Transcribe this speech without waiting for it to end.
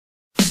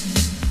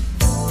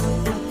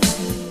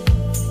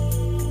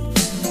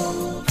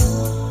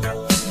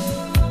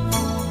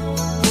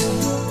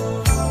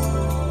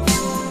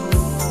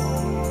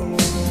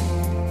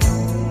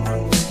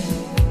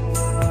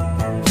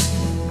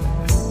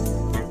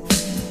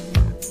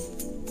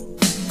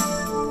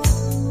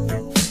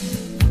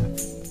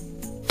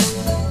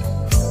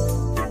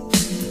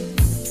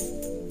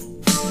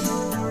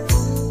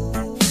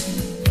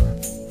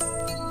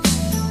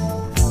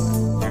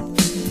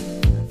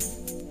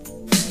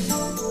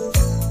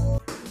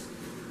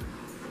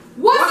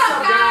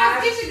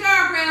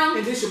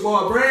and this your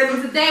boy Brandon.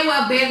 Today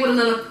we're back with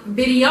another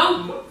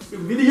video.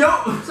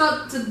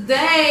 So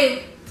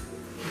today,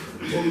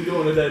 what we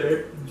doing today,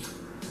 babe?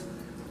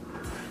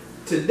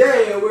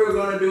 Today we're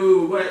gonna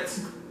do what?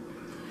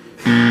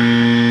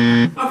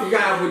 I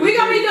forgot what we're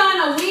gonna be doing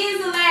a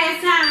when's the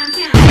last time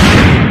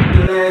challenge.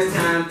 The last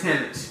time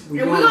challenge.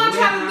 And we're gonna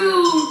try to do.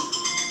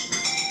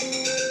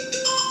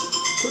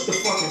 Put the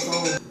fucking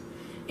phone.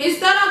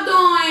 Instead of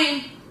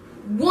doing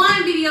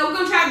one video, we're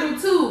gonna try to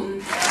do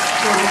two.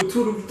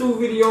 So do two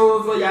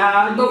videos for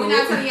y'all. But we're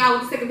not telling y'all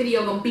what the second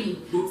video gonna be.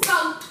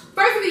 So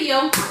first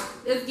video,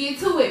 let's get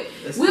to it.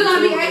 We're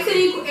gonna be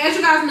asking, as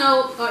you guys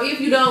know, or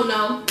if you don't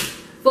know,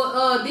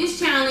 for this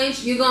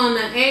challenge, you're gonna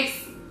ask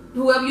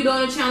whoever you're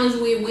doing the challenge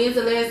with, when's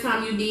the last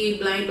time you did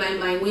blank blank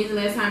blank, when's the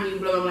last time you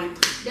blah blah blah.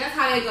 That's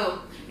how they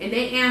go. And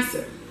they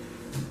answer.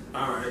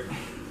 Alright.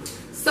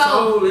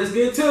 So let's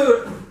get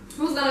to it.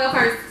 Who's gonna go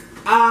first?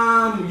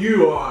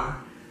 You are.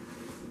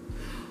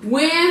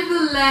 When's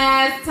the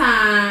last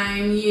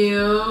time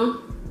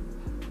you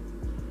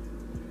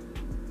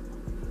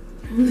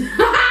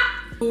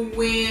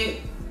went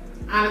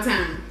out of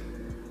town?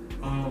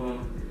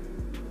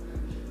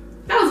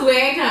 That was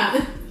weird,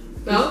 huh?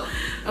 So,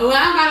 well, I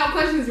got no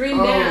questions written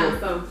down.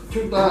 So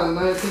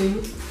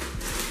 2019.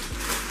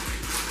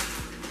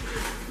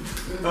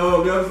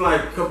 Oh, that was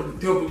like a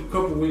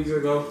couple weeks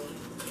ago.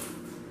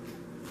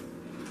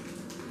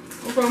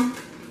 Okay.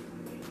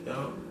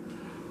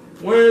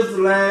 When's the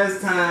last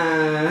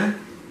time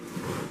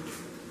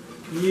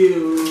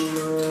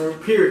your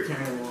period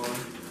came on?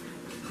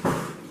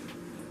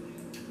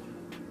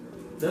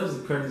 That was a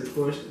crazy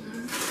question.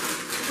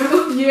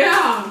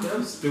 Yeah. That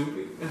was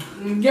stupid.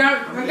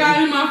 Yeah, I got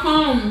it in my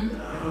phone.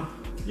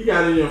 You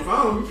got it in your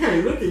phone? You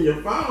can't look in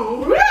your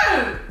phone.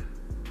 Yeah.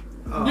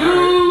 Oh,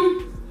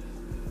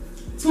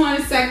 June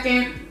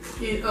 22nd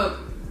and up.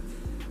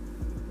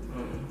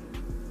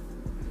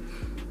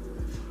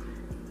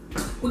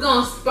 We're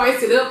gonna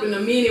spice it up in a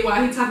minute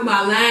while he talking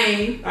about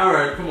lame.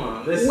 Alright, come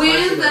on. Let's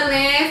When's the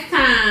last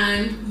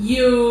time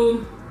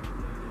you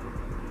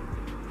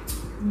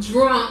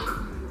drunk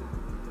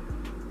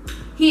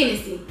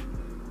Hennessy?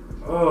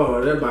 Oh,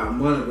 that's about a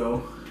month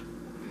ago.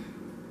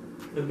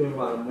 It's been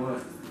about a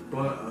month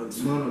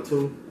or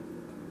two.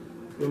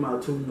 It's been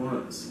about 2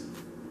 months.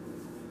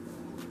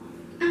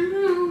 I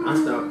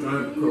stopped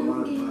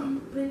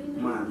drinking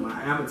because my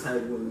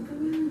appetite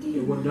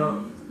went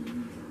up.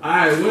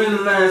 Alright, when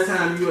the last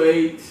time you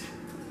ate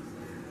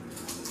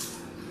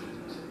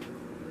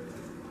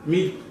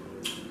meat?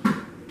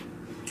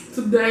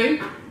 Today.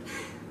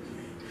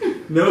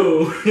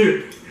 No. She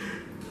had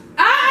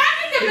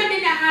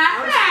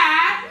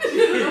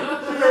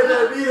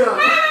that beat up.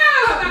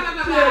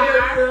 She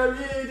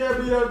had that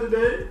beat up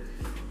today.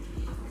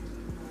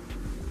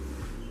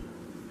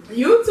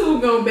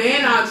 YouTube gonna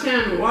ban our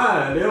channel.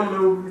 Why? They don't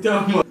know what we're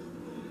talking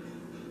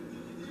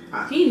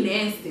about. He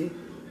nasty.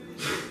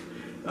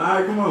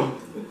 Alright, come on.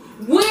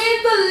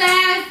 When's the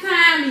last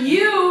time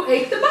you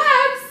ate the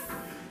box?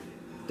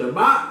 The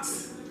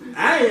box?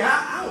 I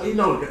don't eat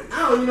no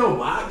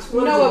box.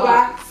 You know what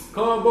box?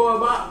 Cardboard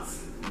box.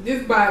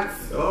 This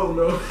box. Oh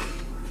no.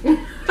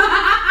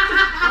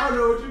 I don't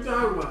know what you're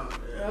talking about.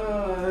 I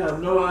have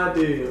no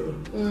idea.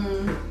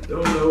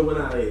 Don't know when I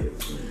ate.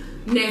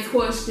 Next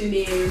question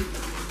is,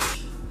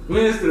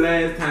 when's the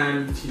last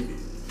time you cheated?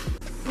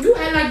 You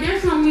act like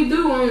that's something we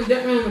do on a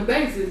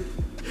basis.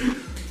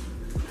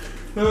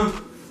 Huh?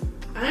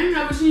 I ain't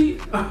never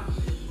cheat.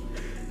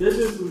 This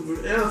is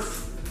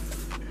else.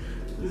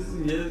 This is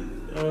yes.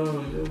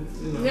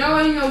 You know. Y'all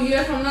ain't no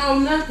yes or no,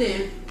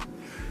 nothing.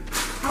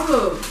 Hold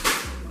up.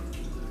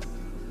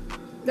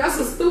 That's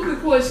a stupid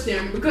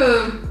question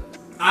because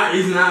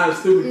it's not a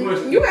stupid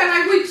question. you act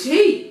like we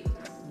cheat.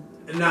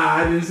 Nah,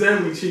 I didn't say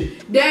we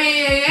cheat.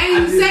 Dang, I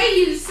didn't say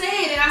you said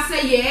it. I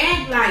said you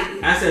act like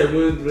it. I said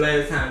when's the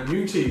last time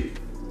you cheated?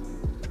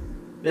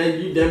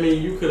 That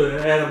means you could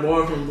have had a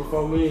boyfriend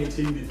before we ain't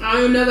cheated. I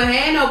ain't never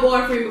had no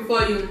boyfriend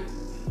before you.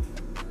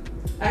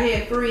 I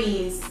had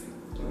friends.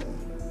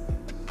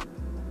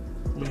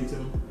 Me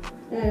too.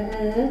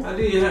 I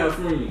did have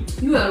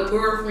friends. You had a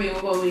girlfriend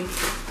before me.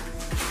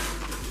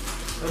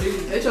 I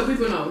did. Let your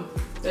people know.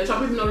 Let your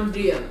people know the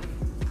deal.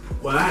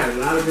 Well, I had a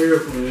lot of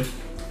girlfriends.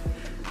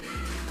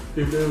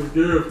 If there was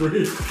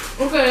girlfriends.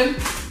 Okay.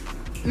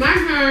 My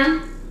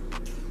turn.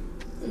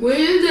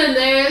 When's the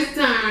last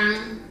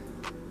time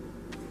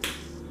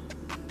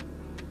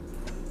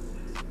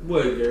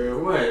what,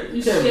 girl? What?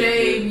 you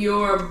shave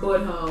your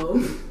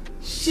butthole?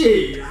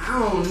 Shit, I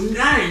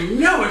ain't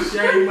never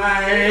shaved my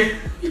ass.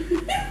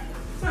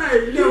 I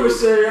ain't never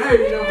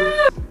shaved.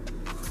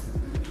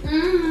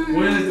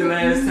 When's the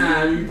last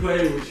time you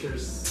played with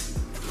yours?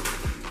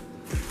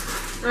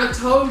 I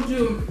told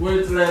you.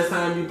 When's the last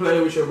time you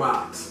played with your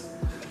box?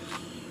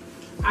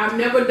 I've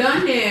never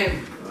done that.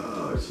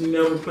 She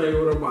never played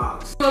with her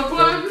box. That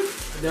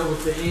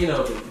was the end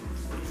of it.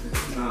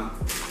 Nah.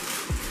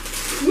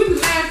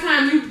 When's the last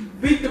time you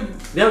beat the...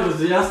 That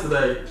was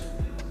yesterday.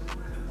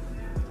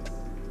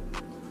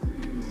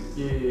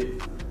 Yeah.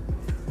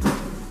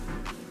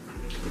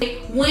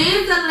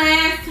 When's the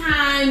last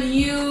time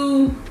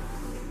you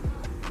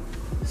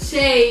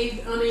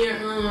shaved under your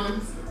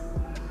arms?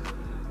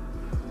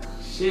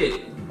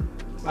 Shit.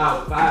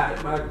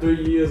 About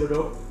 3 years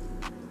ago.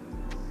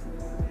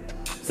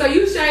 So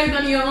you shaved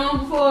under your arm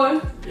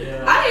before?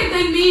 Yeah. I didn't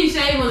think men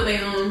shave under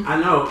their arm. I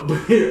know,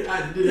 but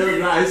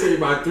I say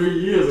about 3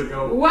 years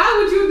ago. Why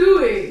would you do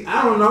it?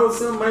 I don't know,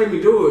 something made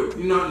me do it,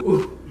 you know.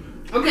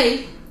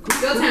 Okay,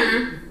 your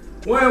turn.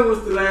 When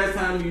was the last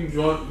time you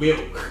drank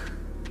milk?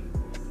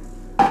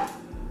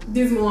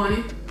 This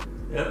morning.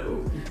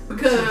 Uh-oh.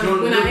 Because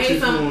when I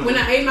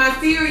ate my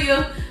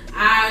cereal,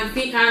 I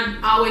think I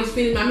always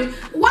finish my milk.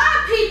 Why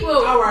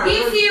people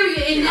eat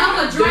cereal and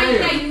never drink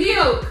their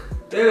milk?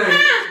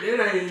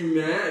 That ain't even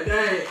that.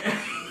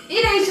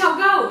 It ain't your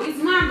goal.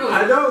 It's my goal.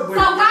 I know, but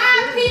so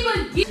why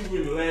people get?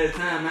 When the last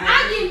time I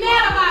get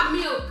mad about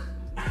milk.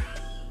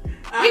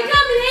 It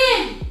coming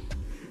in.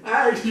 I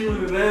asked you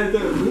when the last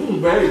time. Ooh,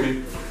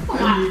 baby. Oh my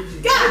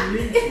God.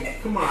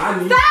 Come on, I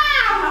need. Stop.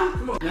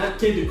 Come on, not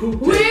Kendra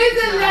Coop. When's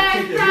the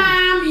last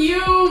time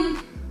you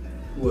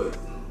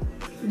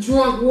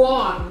drunk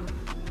water?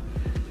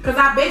 Cause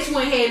I bet you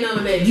ain't had none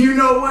of that. You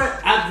know what?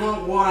 I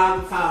drank water out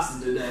of the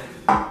faucet today.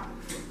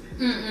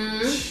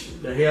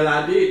 The hell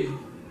I didn't.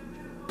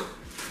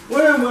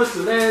 When was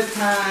the last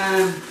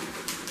time?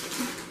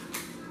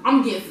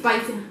 I'm getting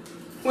spicy.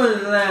 When was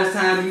the last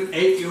time you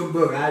ate your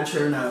burger out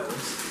your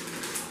nose?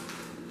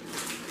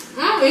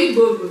 I don't eat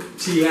burgers.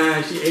 She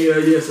lied. She ate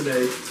her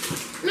yesterday.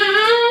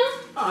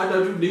 Oh, I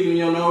thought you digging in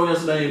your nose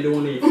yesterday and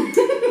doing it.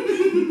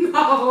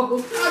 No. I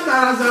thought I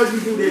saw you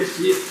do that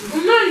shit.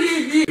 I'm not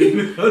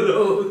getting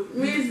No.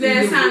 When's the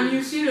last time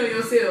you shit on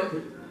yourself?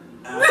 When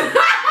I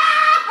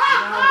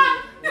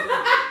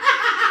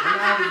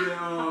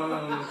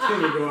was in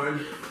kindergarten.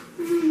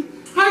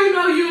 How you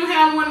know you don't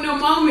have one of them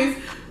moments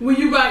when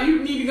you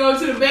need to go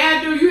to the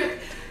bathroom?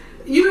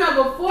 You have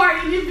a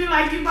fork and you feel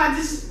like you about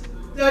to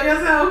show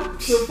yourself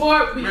the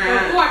fork with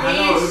a fork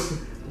edge.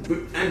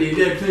 I did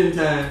that plenty of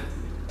times.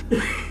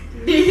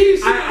 Did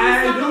he I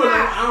ain't do it. I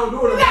don't do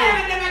it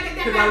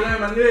because I learned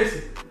my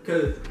lesson.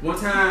 Because one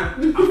time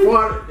I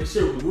farted, the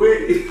shit was wet.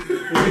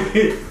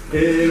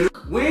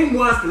 When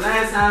was the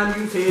last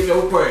time you said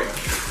your prayer?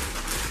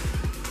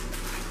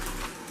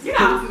 Get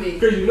off me.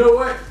 Because you know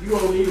what? You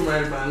won't need them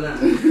right about now.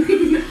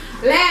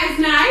 Last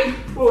night.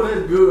 Oh,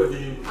 that's good,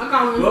 dude. I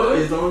call him Lord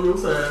is on your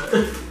side.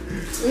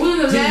 When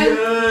the last?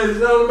 Jesus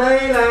is on the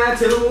main line.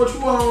 Tell them what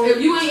you want. If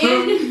you ain't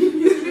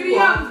editing this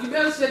video, you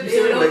better shut the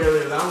hell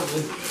up.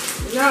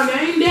 No, they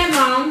ain't that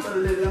long.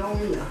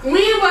 When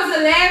was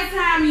the last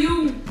time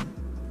you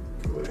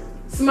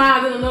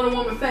smiled in another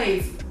woman's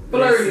face?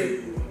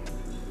 Flirted.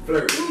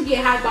 Flirt. You can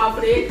get hype off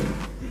of that.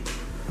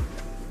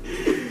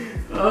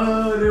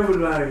 Oh, that was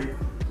like.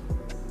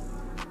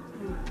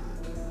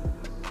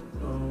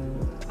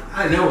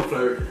 I never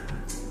flirted.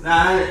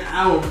 I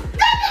don't.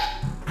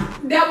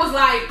 That was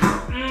like,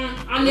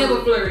 I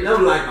never flirted. That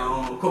was like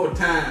a couple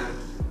times.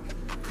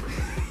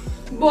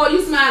 Boy,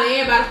 you smile in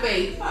everybody's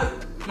face.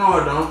 No,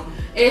 I don't.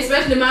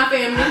 Especially my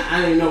family.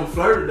 I ain't never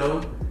flirted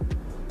though.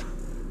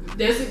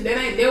 That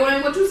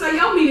ain't what you say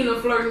your meaning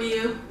of flirting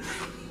is.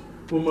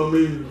 What my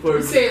meaning of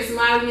flirting? You said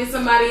smiling in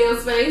somebody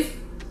else's face.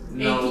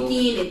 No. And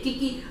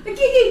kiki.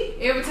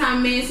 Every time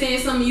a man saying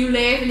something, you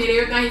laughing at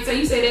everything. So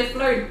you say that's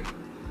flirting.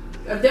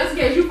 If that's the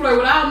case, you flirt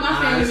with all my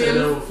family members. I said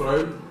that was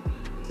flirting.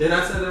 Did I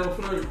say that was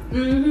flirting?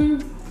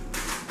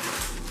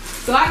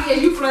 So I guess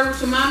you flirt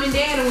with your mom and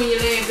dad when you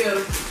laugh at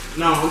them.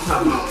 No, I'm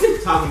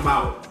talking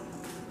about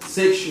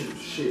sexual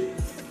shit.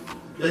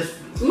 You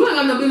ain't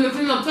got no business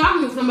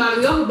talking to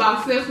somebody else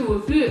about sexual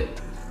shit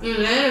and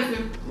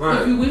laughing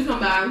if you with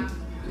somebody.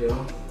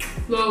 Yeah.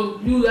 So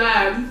you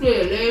lied. You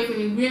said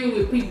laughing and grinning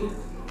with people.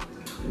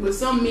 With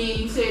some men,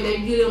 you said they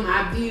give them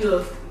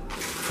ideas.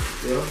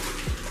 Yeah.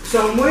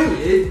 Some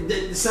women,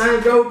 the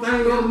same thing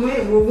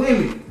with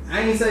women.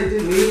 I ain't say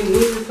just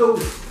women too.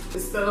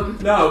 So,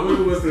 no,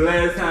 when was the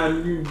last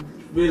time you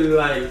really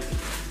like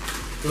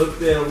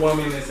looked at a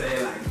woman and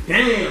said like,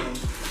 damn,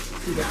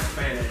 she got a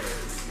fat ass.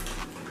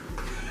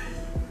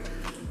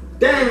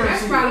 Damn,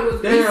 that probably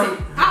was decent.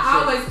 I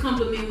always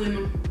compliment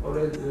women. Oh,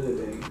 that's good,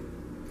 then.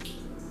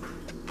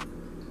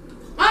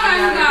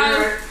 Alright,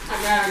 guys. I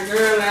got a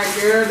girl like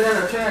girl that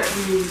attract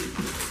me.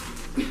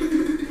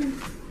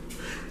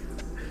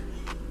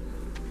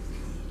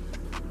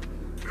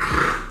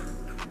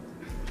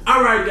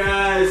 Alright,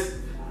 guys.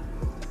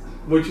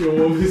 What you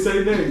want me to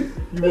say then?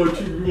 You want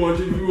to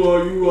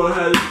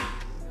have.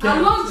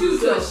 I want you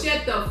to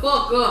shut the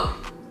fuck up.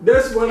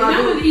 That's what I do.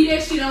 I'm gonna leave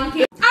that shit on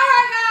camera.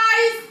 Alright,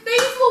 guys.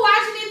 Thanks for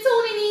watching and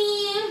tuning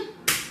in.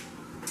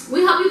 We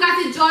hope you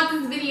guys enjoyed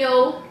this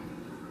video.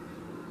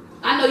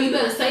 I know you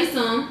better say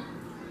something.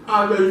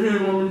 I bet you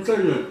didn't want me to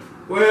say that.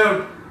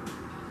 Well,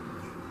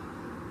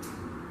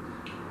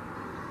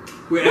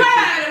 we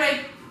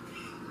actually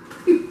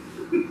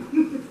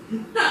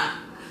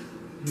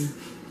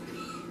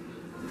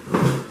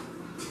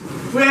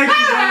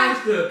guys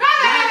to like,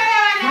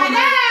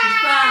 comment,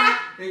 subscribe,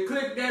 and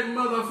click that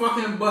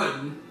motherfucking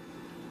button.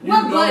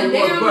 What button?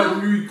 What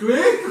button you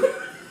click?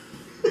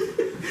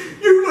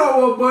 You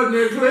know what button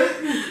they click.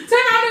 Turn